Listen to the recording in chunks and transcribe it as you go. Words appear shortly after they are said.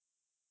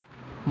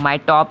My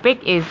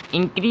topic is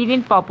increase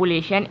in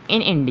population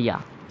in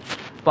India.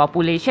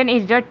 Population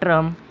is the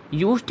term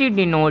used to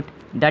denote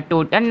the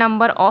total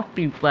number of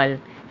people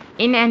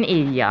in an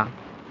area.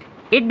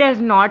 It does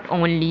not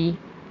only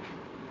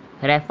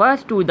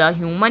refers to the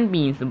human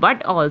beings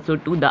but also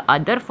to the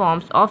other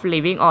forms of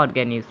living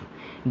organisms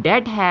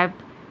that have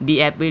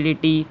the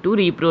ability to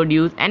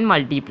reproduce and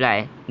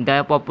multiply.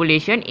 The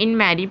population in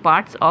many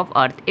parts of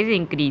earth is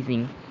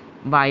increasing.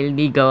 While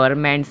the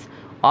governments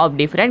of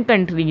different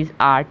countries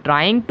are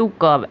trying to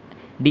curb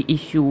the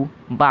issue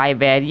by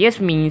various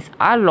means,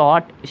 a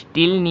lot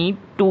still need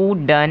to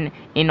done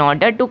in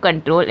order to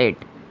control it.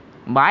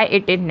 Why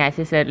it is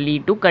necessary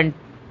to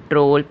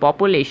control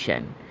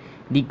population?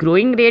 The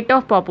growing rate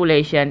of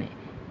population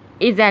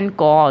is an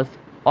cause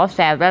of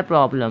several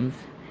problems.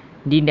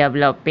 The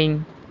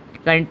developing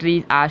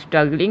countries are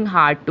struggling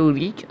hard to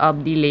reach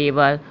up the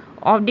level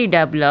of the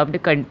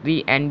developed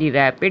country, and the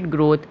rapid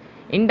growth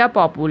in the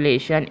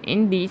population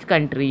in these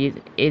countries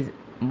is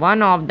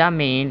one of the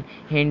main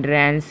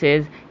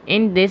hindrances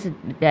in this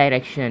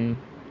direction.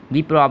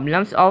 The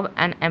problems of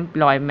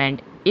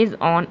unemployment is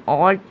on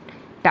all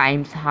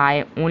times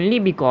high only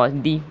because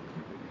the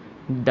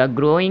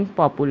growing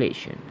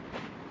population.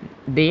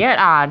 There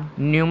are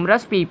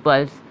numerous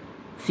people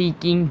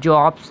seeking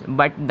jobs,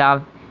 but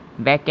the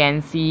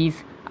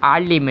vacancies are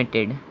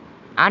limited.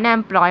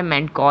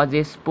 Unemployment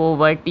causes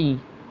poverty,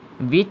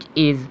 which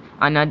is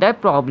another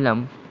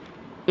problem.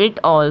 It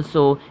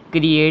also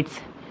creates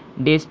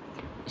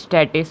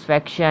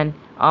dissatisfaction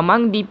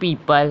among the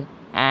people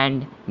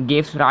and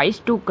gives rise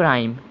to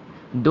crime.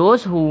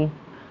 Those who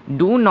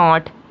do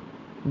not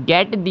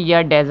get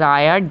their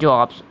desired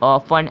jobs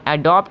often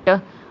adopt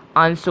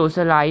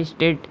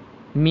unsocialized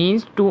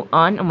means to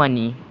earn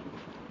money.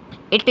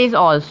 It is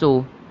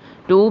also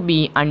to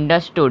be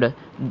understood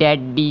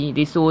that the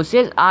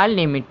resources are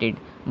limited,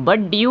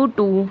 but due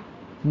to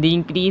the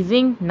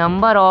increasing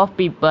number of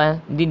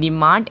people, the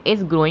demand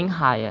is growing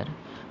higher.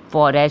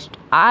 Forests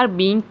are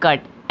being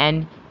cut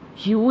and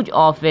huge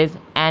office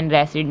and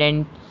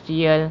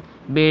residential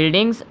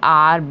buildings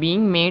are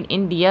being made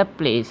in their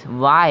place.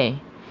 Why?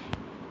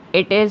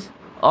 It is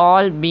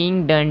all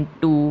being done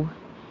to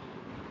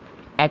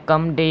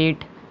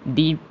accommodate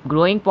the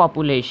growing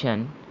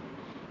population.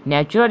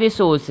 Natural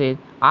resources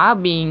are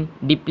being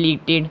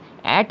depleted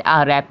at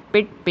a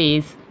rapid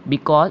pace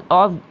because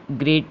of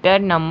greater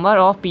number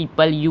of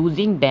people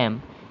using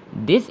them.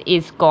 This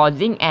is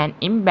causing an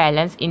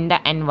imbalance in the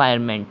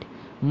environment.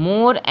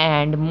 More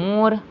and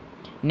more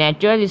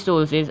natural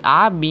resources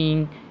are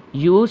being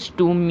used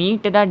to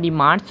meet the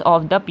demands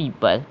of the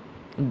people.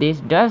 This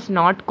does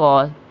not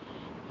cause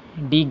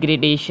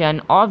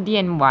degradation of the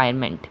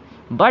environment,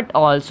 but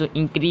also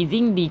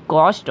increasing the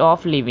cost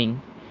of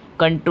living.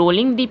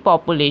 Controlling the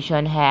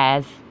population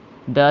has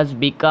thus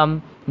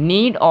become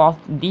need of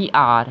the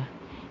hour.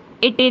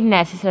 It is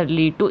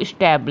necessary to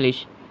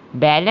establish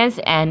balance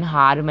and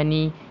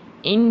harmony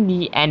in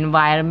the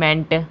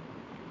environment.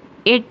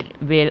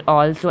 It will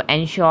also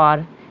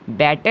ensure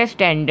better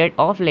standard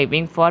of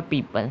living for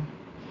people.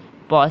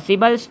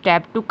 Possible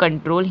steps to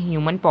control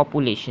human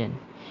population.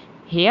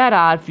 Here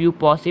are few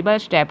possible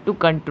steps to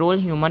control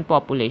human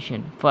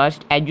population.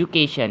 First,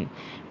 education.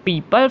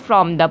 People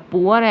from the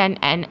poor and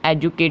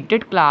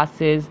uneducated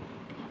classes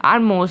are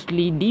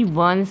mostly the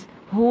ones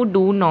who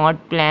do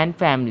not plan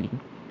family.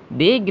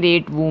 They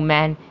greet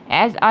women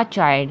as a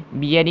child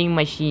bearing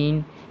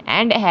machine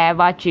and have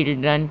a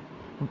children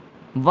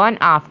one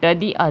after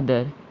the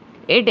other.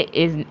 It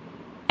is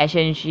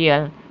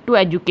essential to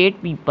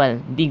educate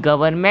people. The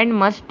government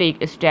must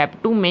take steps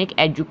to make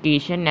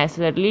education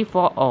necessary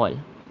for all.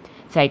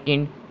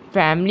 Second,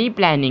 family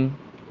planning.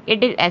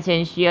 It is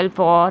essential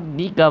for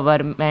the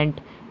government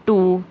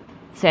to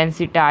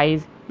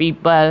sensitize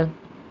people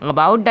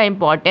about the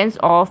importance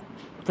of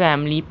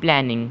family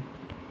planning.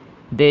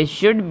 This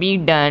should be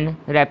done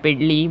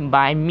rapidly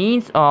by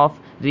means of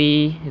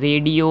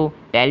radio,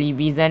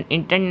 television,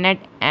 internet,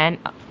 and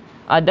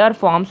other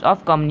forms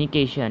of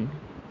communication.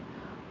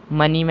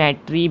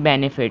 Monetary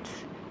benefits.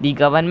 The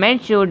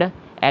government should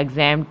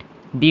exempt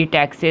the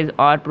taxes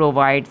or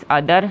provides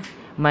other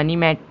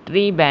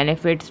monetary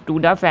benefits to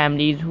the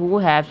families who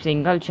have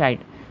single child.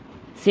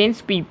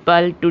 Since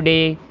people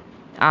today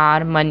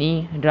are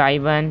money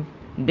driven,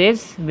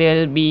 this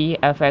will be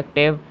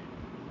effective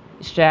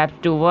steps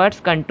towards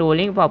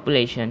controlling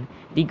population.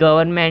 The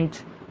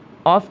governments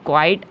of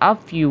quite a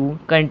few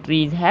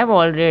countries have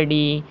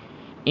already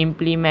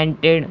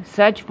implemented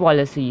such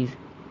policies.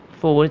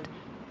 Fourth,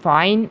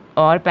 fine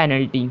or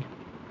penalty.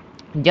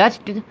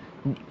 Just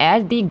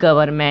as the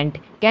government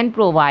can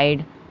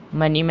provide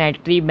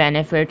monetary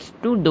benefits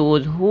to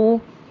those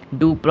who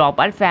do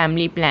proper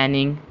family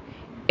planning,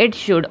 it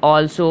should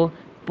also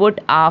put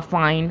a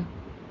fine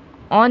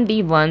on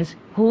the ones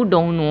who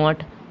do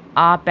not.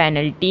 A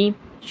penalty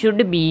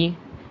should be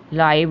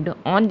levied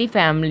on the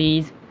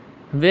families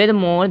with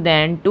more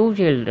than two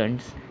children.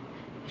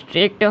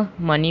 Strict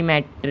money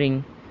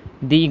monitoring.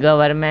 The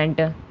government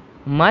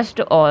must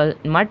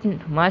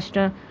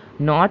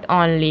not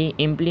only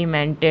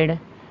implement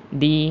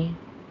the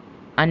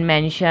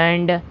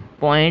unmentioned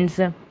points,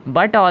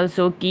 but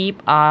also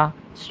keep a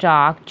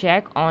stark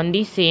check on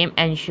the same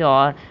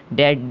ensure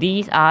that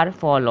these are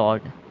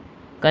followed.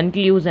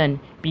 Conclusion: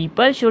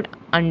 people should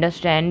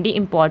understand the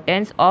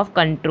importance of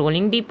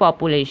controlling the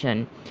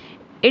population.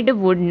 It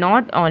would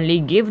not only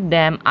give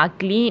them a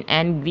clean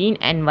and green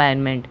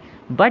environment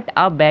but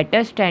a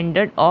better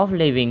standard of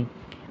living,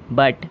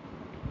 but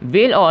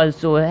will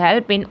also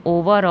help in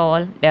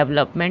overall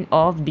development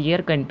of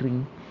their country.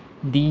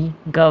 The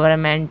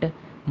government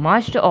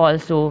must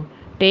also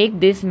take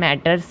this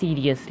matter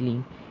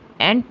seriously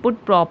and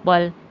put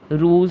proper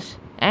rules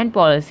and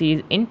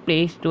policies in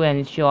place to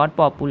ensure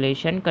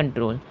population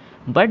control.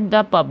 But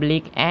the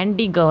public and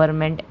the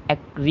government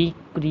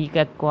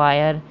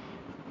require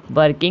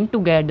working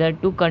together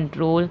to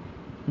control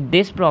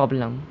this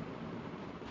problem.